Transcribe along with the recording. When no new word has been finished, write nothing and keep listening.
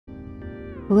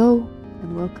Hello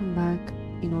and welcome back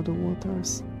in other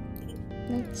waters.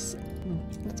 Let's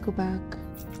go back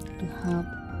to hub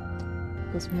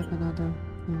because we have another.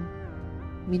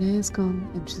 Mina is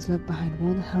gone and she's left behind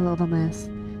one hell of a mess.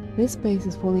 This base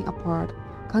is falling apart,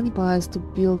 cannibalized to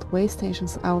build way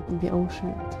stations out in the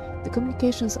ocean. The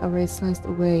communications array sliced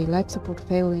away, life support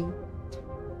failing.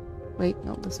 Wait,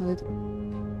 no, that's not it.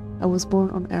 I was born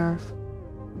on Earth.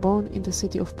 Born in the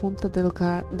city of Punta del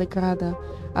Grada,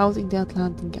 out in the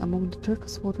Atlantic, among the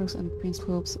turquoise waters and green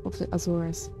slopes of the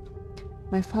Azores.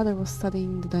 My father was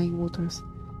studying the dying waters,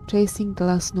 chasing the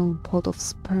last known pod of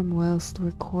sperm whales to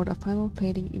record a final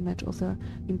fading image of their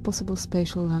impossible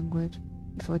spatial language,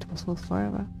 before it was lost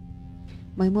forever.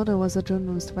 My mother was a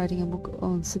journalist writing a book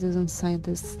on citizen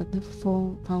scientists that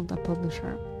never found a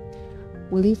publisher.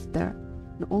 We lived there,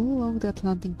 and all along the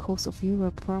Atlantic coast of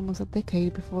Europe for almost a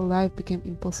decade before life became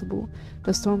impossible,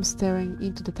 the storm staring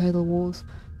into the tidal walls,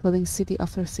 flooding city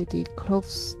after city,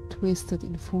 clothes twisted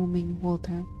in foaming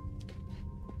water.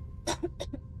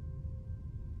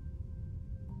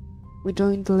 We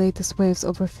joined the latest waves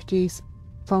of refugees,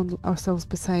 found ourselves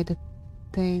beside the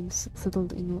Thames,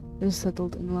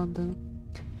 resettled in London.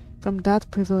 From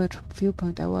that privileged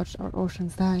viewpoint I watched our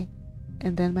oceans die,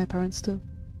 and then my parents too.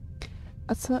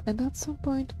 At some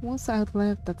point, once I had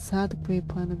left that sad grey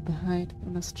planet behind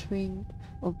on a string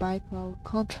of bilateral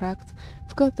contracts,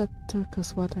 forgot that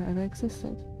turquoise water ever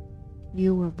existed.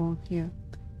 You were born here,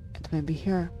 and maybe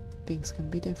here things can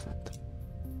be different.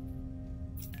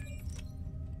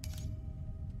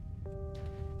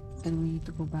 And we need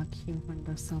to go back here when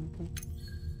there's something.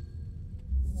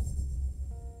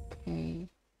 Okay,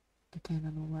 I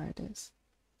kinda know where it is.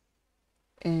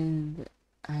 And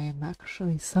I am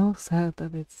actually so sad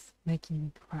that it's making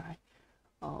me cry.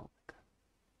 Oh my god.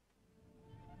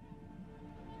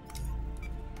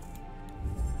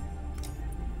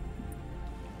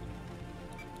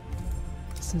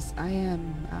 Since I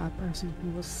am a person who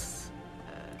was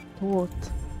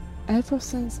taught ever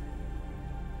since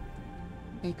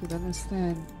I could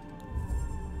understand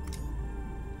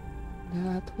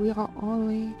that we are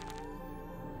only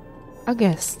a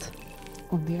guest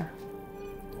on the earth.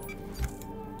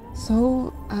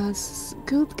 So, as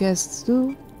good guests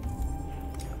do,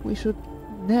 we should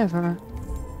never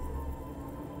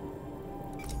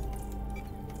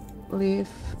leave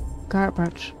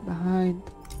garbage behind,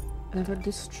 never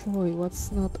destroy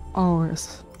what's not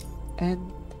ours.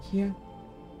 And here,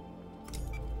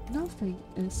 nothing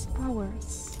is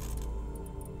ours.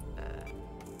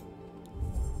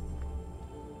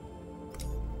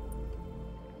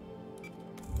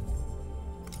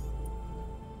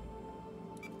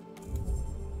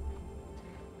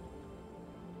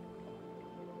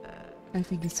 I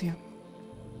think it's here.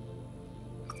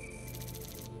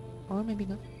 Or maybe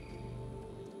not.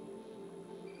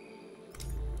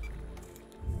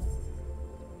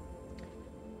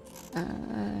 I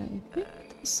think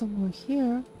it's somewhere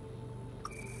here.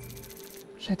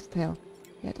 Shed tail.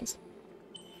 Yeah, it is.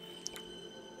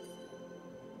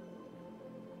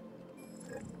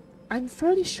 I'm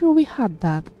fairly sure we had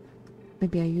that.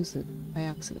 Maybe I used it by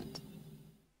accident.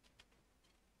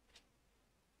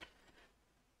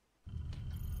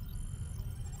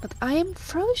 But I am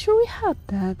fairly sure we had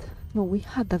that. No, we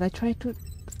had that. I tried to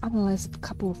analyze it a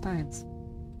couple of times.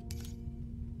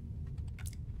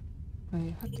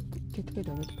 I had to get rid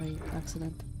of it by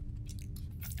accident.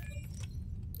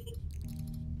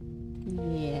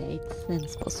 Yeah, it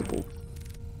seems possible.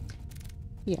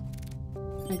 Yeah,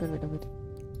 I got rid of it.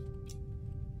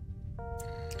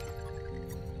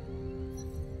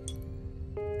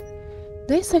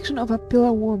 This section of a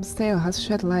pillar worm's tail has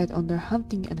shed light on their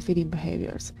hunting and feeding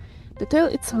behaviors. The tail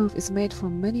itself is made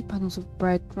from many panels of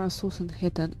bright translucent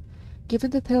hidden.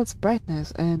 Given the tail's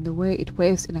brightness and the way it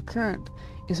waves in a current,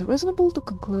 it is reasonable to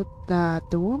conclude that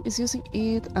the worm is using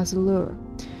it as a lure.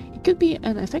 It could be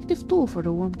an effective tool for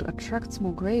the worm to attract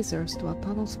small grazers to a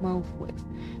tunnel's mouth with,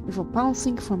 before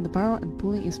pouncing from the burrow and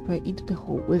pulling its prey into the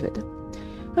hole with it.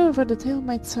 However, the tail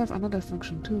might serve another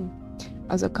function too,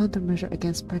 as a countermeasure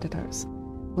against predators.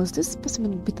 Was this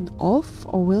specimen bitten off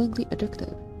or willingly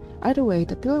ejected? Either way,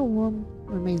 the pillar worm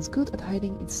remains good at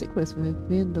hiding its secrets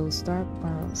within those dark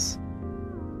burrows.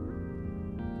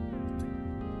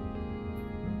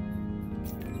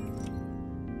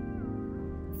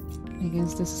 I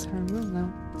guess this is her room now.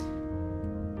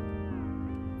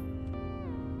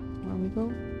 Where we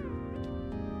go?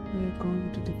 We're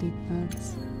going to the deep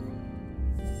vents.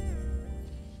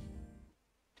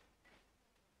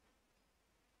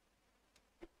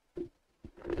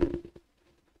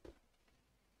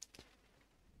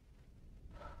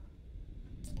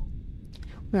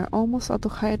 We are almost at the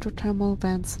hydrothermal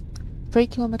vents. 3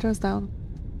 kilometers down.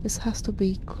 This has to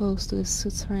be close to the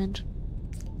suit's range.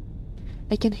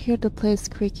 I can hear the plates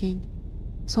creaking.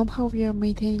 Somehow we are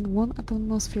maintaining 1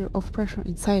 atmosphere of pressure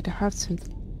inside the hard suit.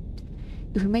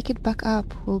 If we make it back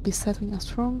up, we'll be setting a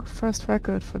strong first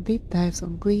record for deep dives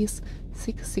on Gliese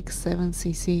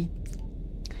 667cc.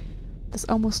 There's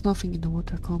almost nothing in the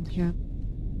water column here.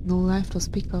 No life to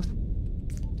speak of.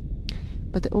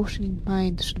 But the ocean in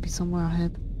mind should be somewhere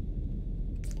ahead.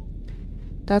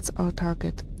 That's our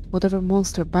target. Whatever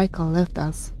monster Baikal left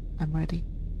us, I'm ready.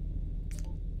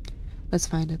 Let's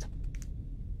find it.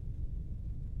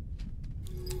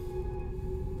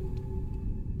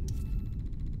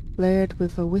 Layered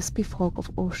with a wispy fog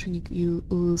of oceanic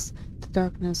ooze, the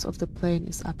darkness of the plain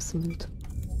is absolute.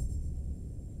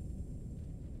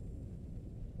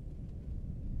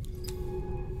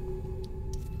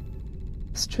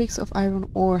 Streaks of iron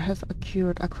ore have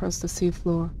occurred across the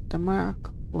seafloor, the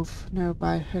mark of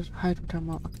nearby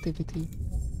hydrothermal activity.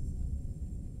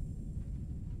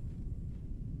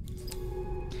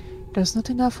 There's not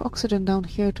enough oxygen down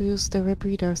here to use the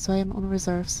rebreather, so I am on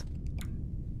reserves.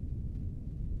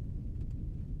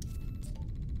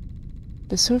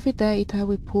 The survey data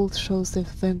we pulled shows the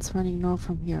vents running north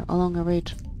from here, along a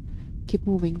ridge. Keep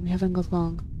moving, we haven't got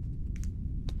long.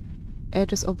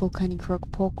 Edges of volcanic rock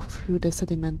poke through the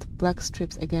sediment, black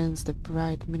strips against the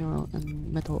bright mineral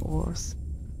and metal ores.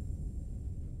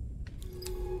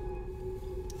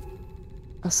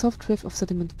 A soft drift of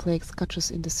sediment flakes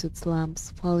catches in the suit's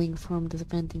lamps, falling from the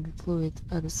venting fluid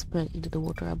as it spread into the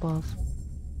water above.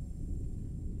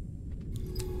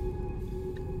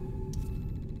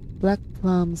 Black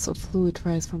plumes of fluid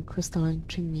rise from crystalline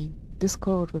chimney,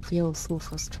 discolored with yellow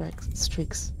sulfur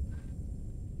streaks.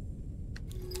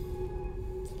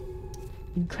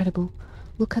 Incredible.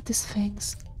 Look at these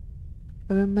things.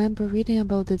 I remember reading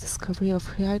about the discovery of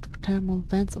hydrothermal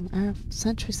vents on Earth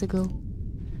centuries ago.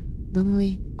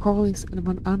 Donnelly, Corliss, and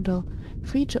Van Andel,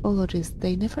 3 geologists,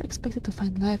 they never expected to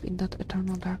find life in that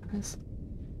eternal darkness.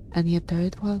 And yet there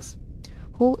it was.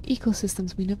 Whole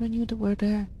ecosystems we never knew that were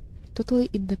there, totally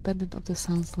independent of the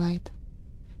sun's light.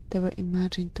 They were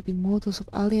imagined to be models of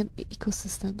alien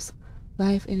ecosystems,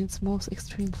 life in its most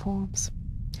extreme forms.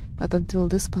 But until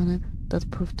this planet, that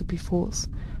proved to be false.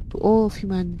 To all of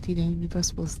humanity, the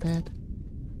universe was dead.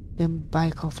 Then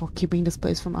Baikal for keeping this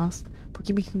place from us, for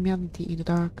keeping humanity in the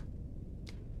dark.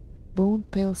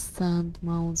 Bone-pale sand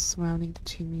mounds surrounding the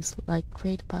chimneys like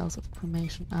great piles of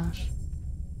cremation ash.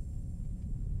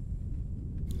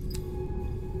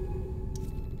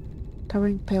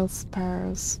 Towering pale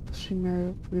spires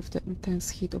shimmer with the intense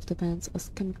heat of the vents as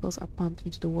chemicals are pumped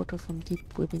into the water from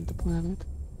deep within the planet.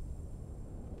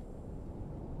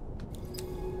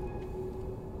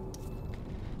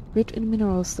 Rich in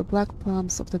minerals, the black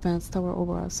plumes of the vents tower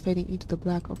over us, fading into the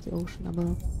black of the ocean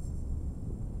above.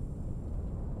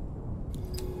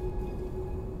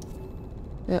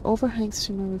 The overhangs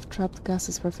shimmer with trapped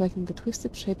gases reflecting the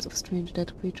twisted shapes of strange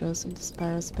dead creatures in the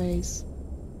spire's base.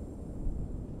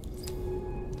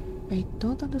 I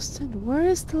don't understand. Where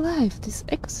is the life? This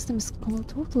ecosystem is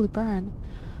totally barren.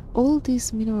 All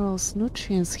these minerals,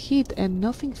 nutrients, heat, and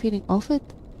nothing feeding off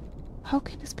it? How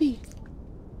can this be?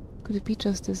 Could it be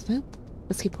just this vent?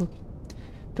 Let's keep looking.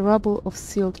 The rubble of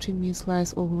sealed chimneys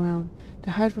lies all around,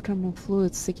 the hydrothermal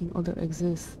fluids seeking other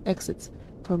exits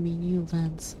for new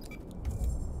vents.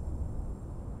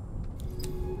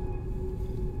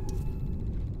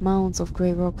 Mounds of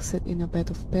grey rock sit in a bed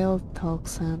of pale talc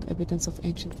sand, evidence of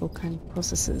ancient volcanic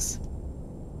processes.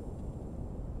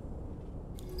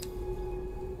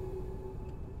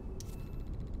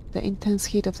 The intense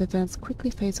heat of the vents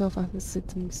quickly fades off as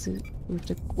it mixes with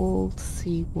the cold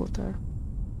sea water.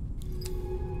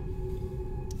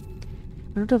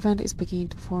 Another vent is beginning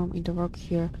to form in the rock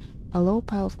here, a low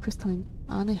pile of crystalline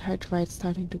anhydrite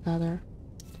starting to gather.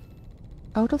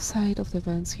 Out of sight of the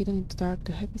vents, hidden in the dark,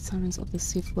 the heavy silence of the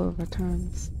seafloor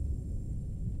returns.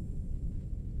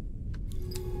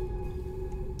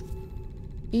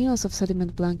 Eons of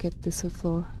sediment blanket the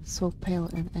seafloor, so pale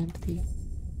and empty.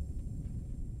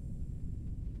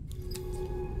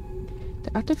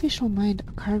 The artificial mind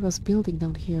Akari was building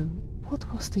down here,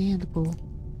 what was the end goal?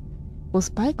 Was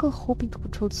Baikal hoping to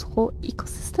control this whole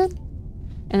ecosystem?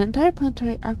 An entire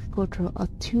planetary agriculture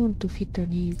attuned to fit their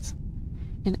needs.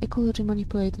 An ecology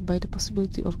manipulated by the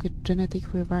possibility of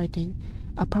genetic rewriting,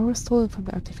 a power stolen from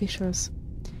the artificers,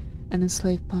 an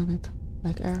enslaved planet,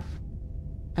 like Earth.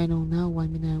 I know now why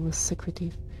Mina was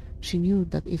secretive. She knew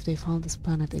that if they found this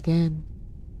planet again,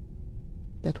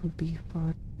 that would be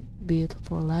it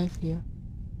for life here.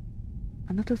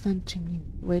 Another vent chimney.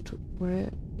 Wait, where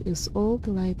is all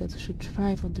the light that should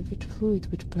thrive on the rich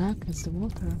fluid which blackens the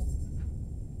water.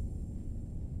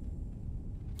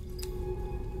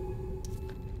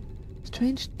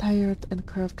 Strange, tired, and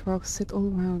curved rocks sit all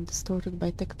around, distorted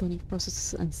by tectonic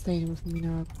processes and stained with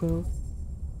mineral growth.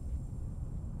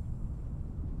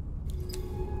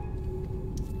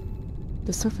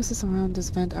 The surfaces around this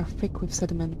vent are thick with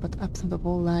sediment, but absent of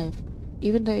all life.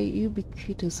 Even the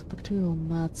ubiquitous bacterial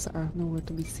mats are nowhere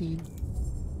to be seen.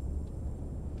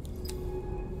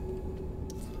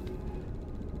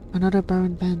 Another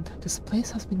barren vent. This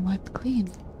place has been wiped clean.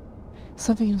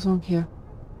 Something is wrong here.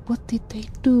 What did they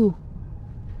do?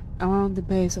 Around the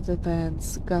base of the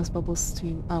vents, gas bubbles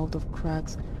stream out of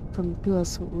cracks from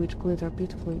pillars which glitter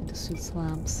beautifully into soot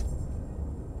lamps.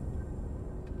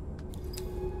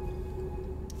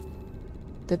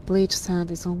 The bleached sand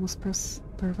is almost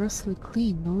perversely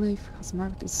clean. No leaf has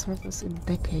marked its surface in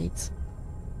decades.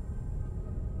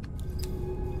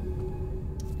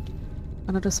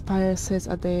 Another spire sits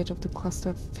at the edge of the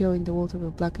cluster, filling the water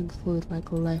with blackened fluid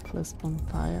like a lifeless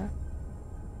bonfire.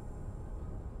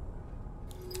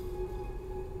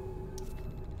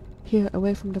 Here,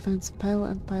 away from the vents, piles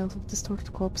and piles of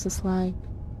distorted corpses lie,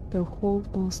 their whole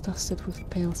bones dusted with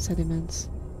pale sediments.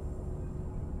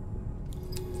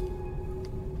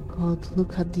 God,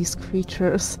 look at these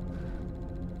creatures.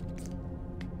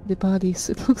 The bodies,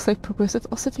 it looks like progressive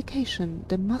ossification.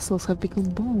 The muscles have become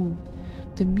bone.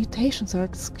 The mutations are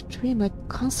extreme, like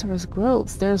cancerous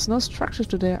growths. There is no structure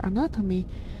to their anatomy.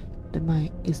 The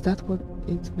mind, is that what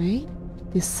it made?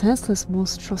 These senseless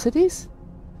monstrosities?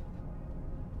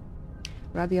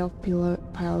 Radial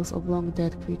piles of long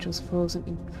dead creatures frozen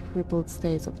in crippled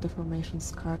states of deformation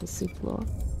scar the seafloor.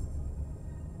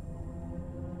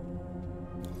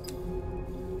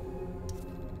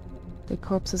 The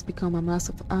corpses become a mass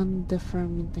of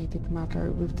undifferentiated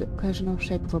matter with the occasional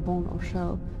shape of a bone or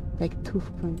shell, like tooth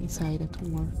growing inside a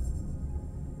tumor.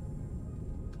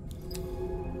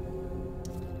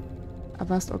 A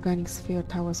vast organic sphere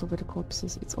towers over the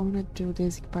corpses, its ornate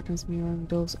geodesic patterns mirroring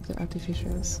those of the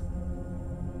artificers.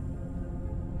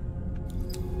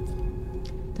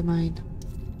 The mind.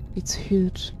 It's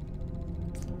huge.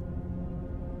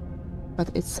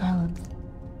 But it's silent.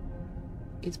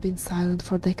 It's been silent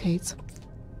for decades.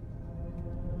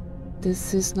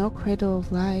 This is no cradle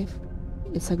of life.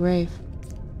 It's a grave.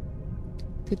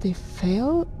 Did they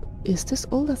fail? Is this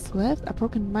all that's left? A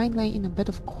broken mind lying in a bed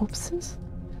of corpses?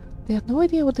 They had no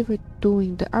idea what they were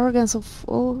doing. The arrogance of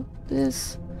all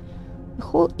this. The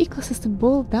whole ecosystem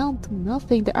boiled down to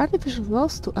nothing. The artificial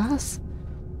lost to us.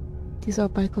 These are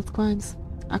byclad crimes.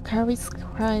 Akari's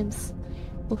crimes.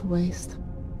 All waste.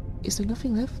 Is there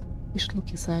nothing left? We should look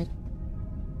inside.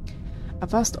 A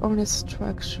vast ornate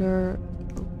structure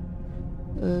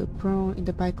grown in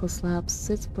the byclad slabs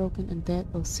sits broken and dead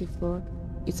on seafloor,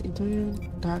 its interior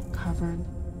dark cavern.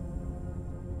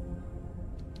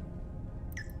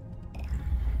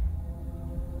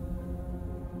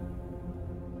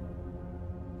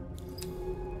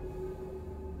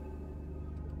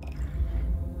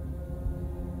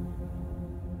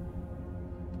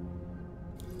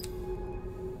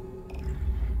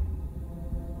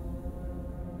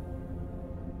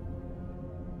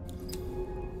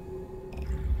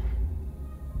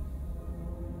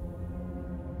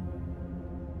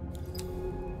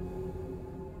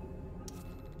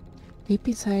 Deep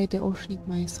inside the oceanic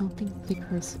mine, something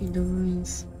flickers in the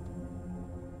ruins.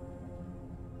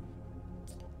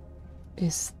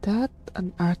 Is that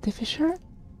an artificer?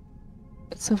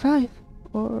 It survived,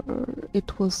 or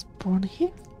it was born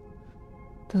here?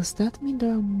 Does that mean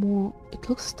there are more? It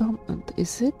looks dormant.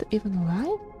 Is it even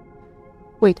alive?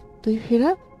 Wait, do you hear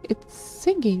that? It's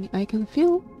singing. I can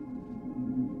feel.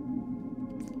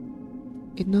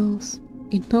 It knows.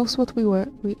 It knows what we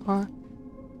are.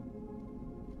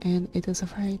 And it is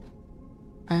afraid.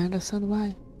 I understand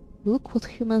why. Look what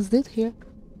humans did here.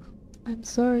 I'm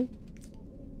sorry.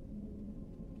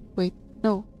 Wait,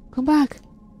 no, come back!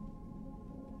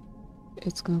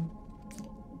 It's gone.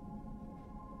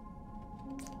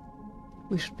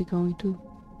 We should be going too.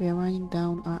 We are running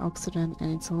down our oxygen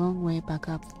and it's a long way back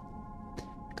up.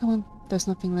 Come on, there's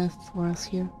nothing left for us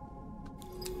here.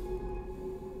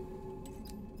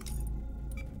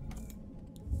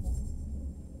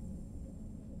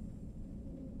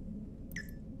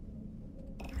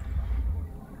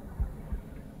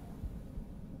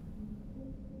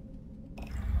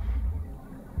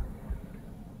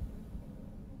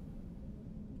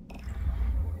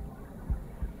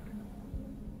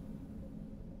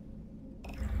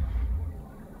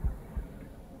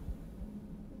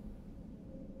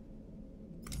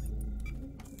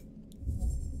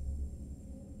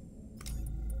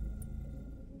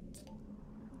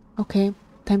 Okay,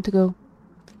 time to go.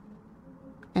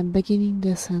 I'm beginning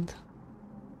descent.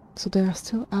 So they are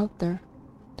still out there,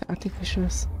 the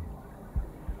artificers.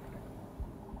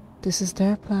 This is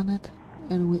their planet,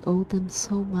 and we owe them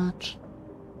so much.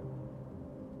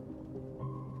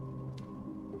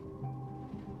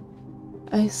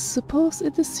 I suppose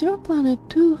it is your planet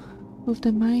too, with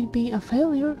the mine being a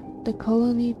failure, the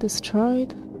colony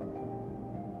destroyed.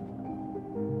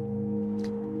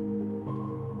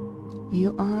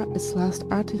 You are its last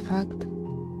artifact,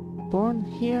 born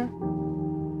here.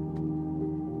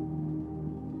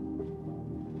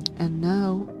 And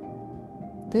now,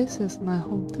 this is my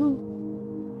home too.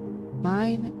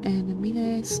 Mine and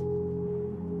Mina's.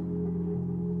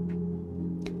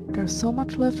 There's so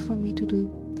much left for me to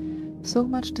do, so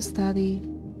much to study,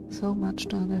 so much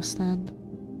to understand.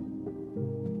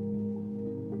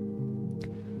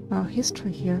 Our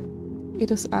history here,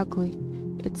 it is ugly.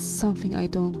 It's something I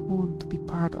don't want to be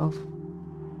part of.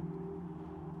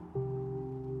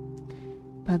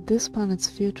 But this planet's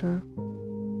future,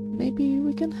 maybe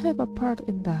we can have a part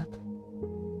in that.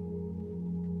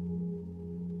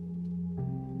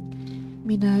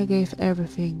 Mina gave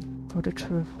everything for the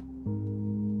truth.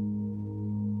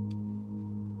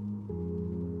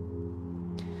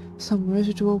 Some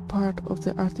residual part of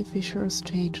the artificers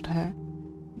changed her,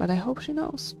 but I hope she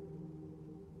knows.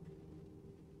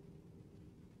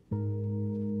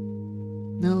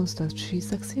 Knows that she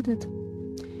succeeded.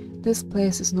 This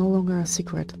place is no longer a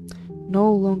secret,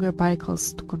 no longer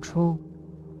vehicles to control.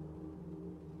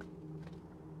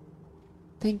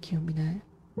 Thank you, Mina.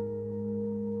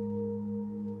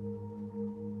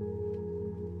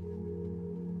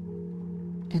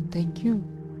 And thank you,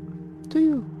 to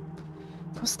you,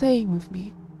 for staying with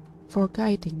me, for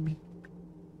guiding me.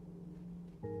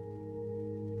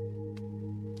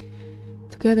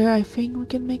 Together I think we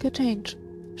can make a change,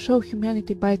 show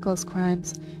humanity Baikal's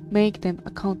crimes, make them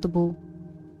accountable.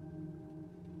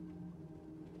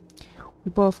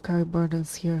 We both carry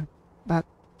burdens here, but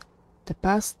the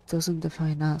past doesn't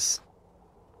define us.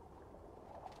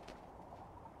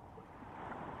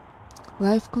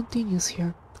 Life continues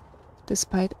here.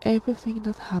 Despite everything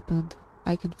that happened,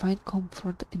 I can find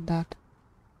comfort in that.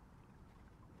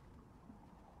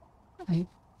 I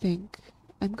think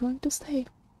I'm going to stay.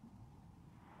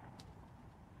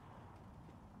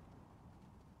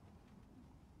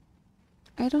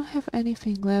 I don't have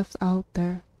anything left out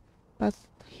there, but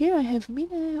here I have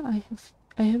Mina,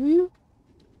 I have you.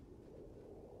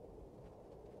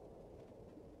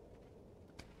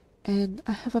 And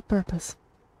I have a purpose.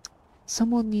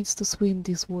 Someone needs to swim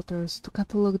these waters, to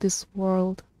catalog this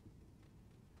world.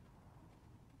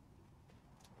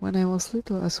 When I was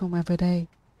little, I swam every day.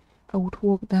 I would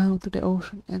walk down to the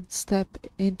ocean and step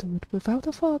into it without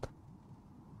a thought.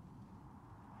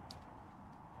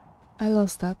 I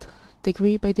lost that,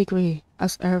 degree by degree,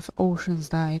 as Earth's oceans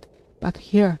died, but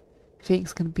here,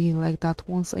 things can be like that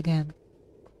once again.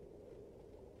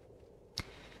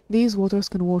 These waters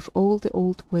can wash all the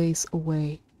old ways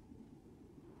away.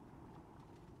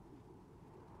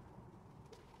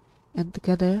 And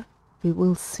together, we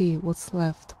will see what's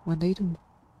left when they do.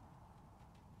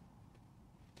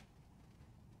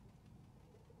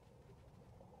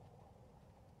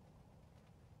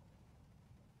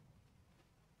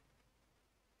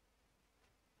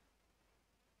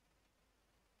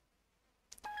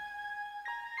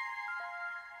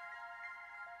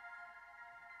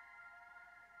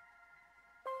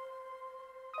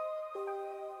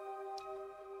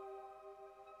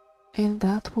 And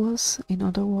that was In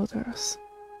Other Waters.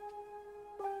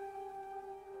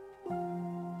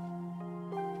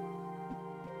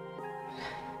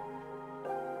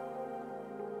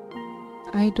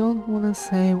 I don't want to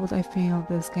say what I think of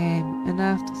this game, and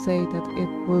I have to say that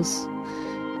it was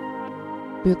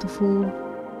beautiful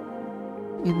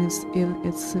in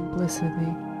its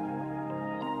simplicity.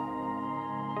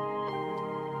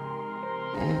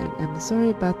 And I'm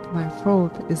sorry, but my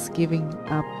throat is giving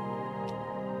up.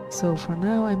 So for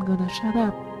now, I'm gonna shut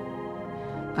up.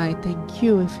 I thank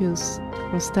you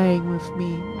for staying with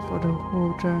me for the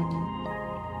whole journey.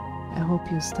 I hope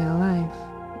you stay alive,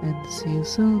 and see you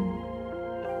soon.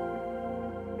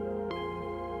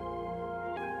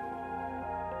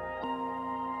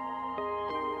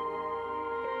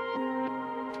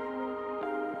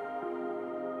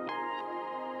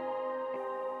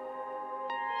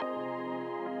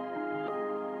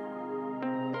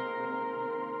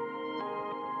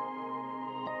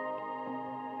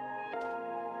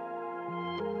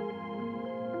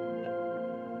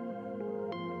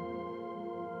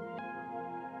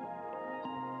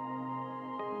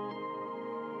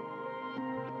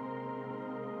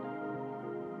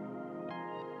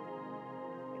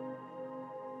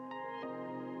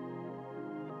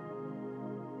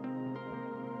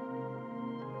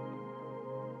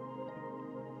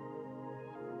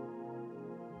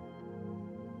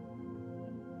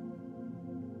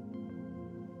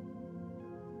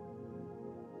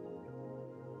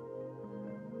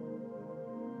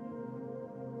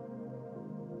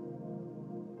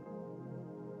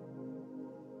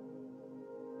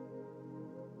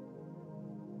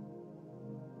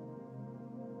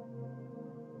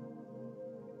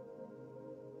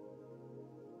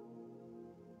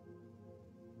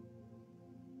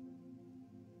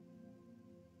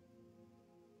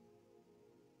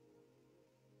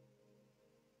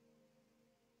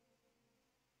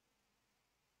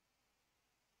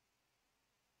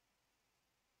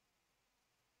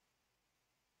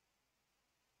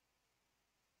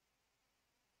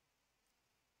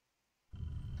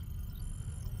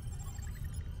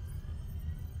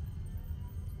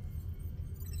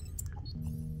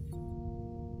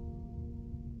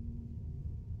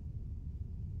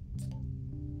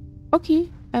 Okay,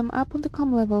 I'm up on the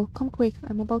com level. Come quick,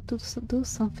 I'm about to do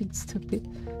something stupid.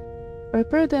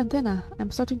 Repair the antenna.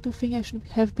 I'm starting to think I should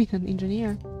have been an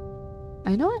engineer.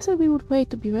 I know I said we would wait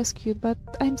to be rescued, but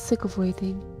I'm sick of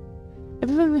waiting.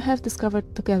 Everything we have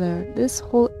discovered together, this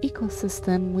whole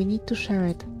ecosystem, we need to share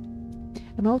it.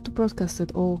 I'm out to broadcast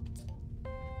it all.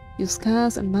 Your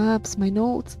scans and maps, my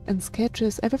notes and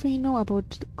sketches, everything you know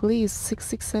about Gliese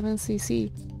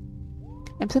 667cc.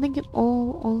 I'm sending it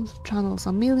all on channels,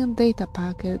 a million data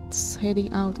packets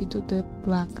heading out into the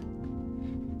black.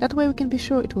 That way we can be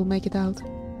sure it will make it out.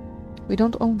 We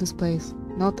don't own this place,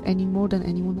 not any more than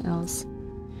anyone else,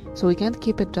 so we can't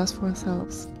keep it just for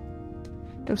ourselves.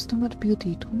 There's too much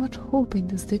beauty, too much hope in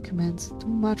these documents, too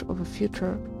much of a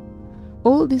future.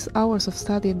 All these hours of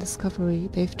study and discovery,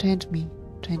 they've changed me,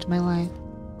 changed my life.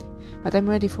 But I'm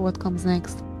ready for what comes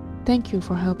next. Thank you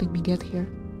for helping me get here.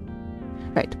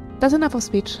 Right, that's enough of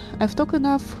speech. I've talked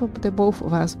enough for the both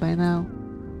of us by now.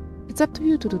 It's up to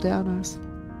you to do the honors.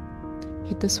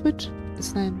 Hit the switch,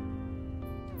 it's time.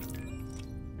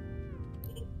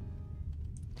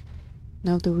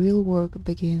 Now the real work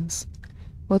begins.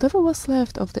 Whatever was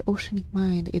left of the oceanic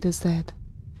mind, it is dead.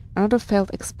 Another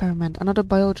failed experiment, another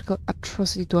biological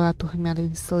atrocity to add to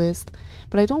humanity's list,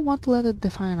 but I don't want to let it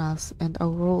define us and our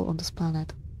role on this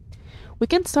planet. We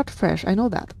can start fresh, I know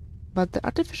that, but the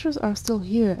artificers are still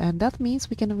here, and that means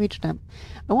we can reach them.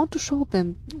 I want to show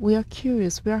them we are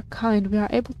curious, we are kind, we are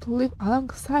able to live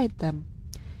alongside them.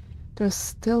 There's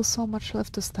still so much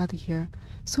left to study here,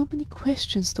 so many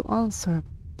questions to answer,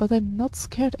 but I'm not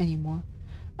scared anymore.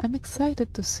 I'm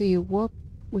excited to see what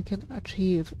we can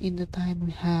achieve in the time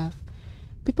we have.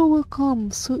 People will come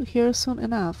here soon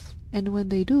enough, and when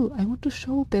they do, I want to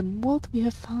show them what we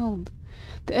have found,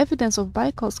 the evidence of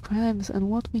Baikal's crimes and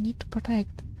what we need to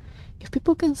protect. If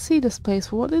people can see this place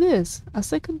for what it is, a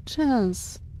second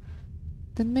chance,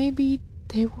 then maybe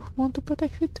they would want to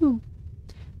protect it too.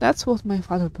 That's what my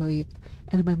father believed,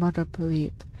 and my mother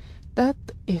believed, that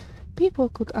if people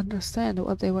could understand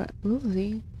what they were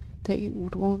losing, they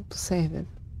would want to save it.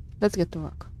 Let's get to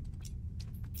work.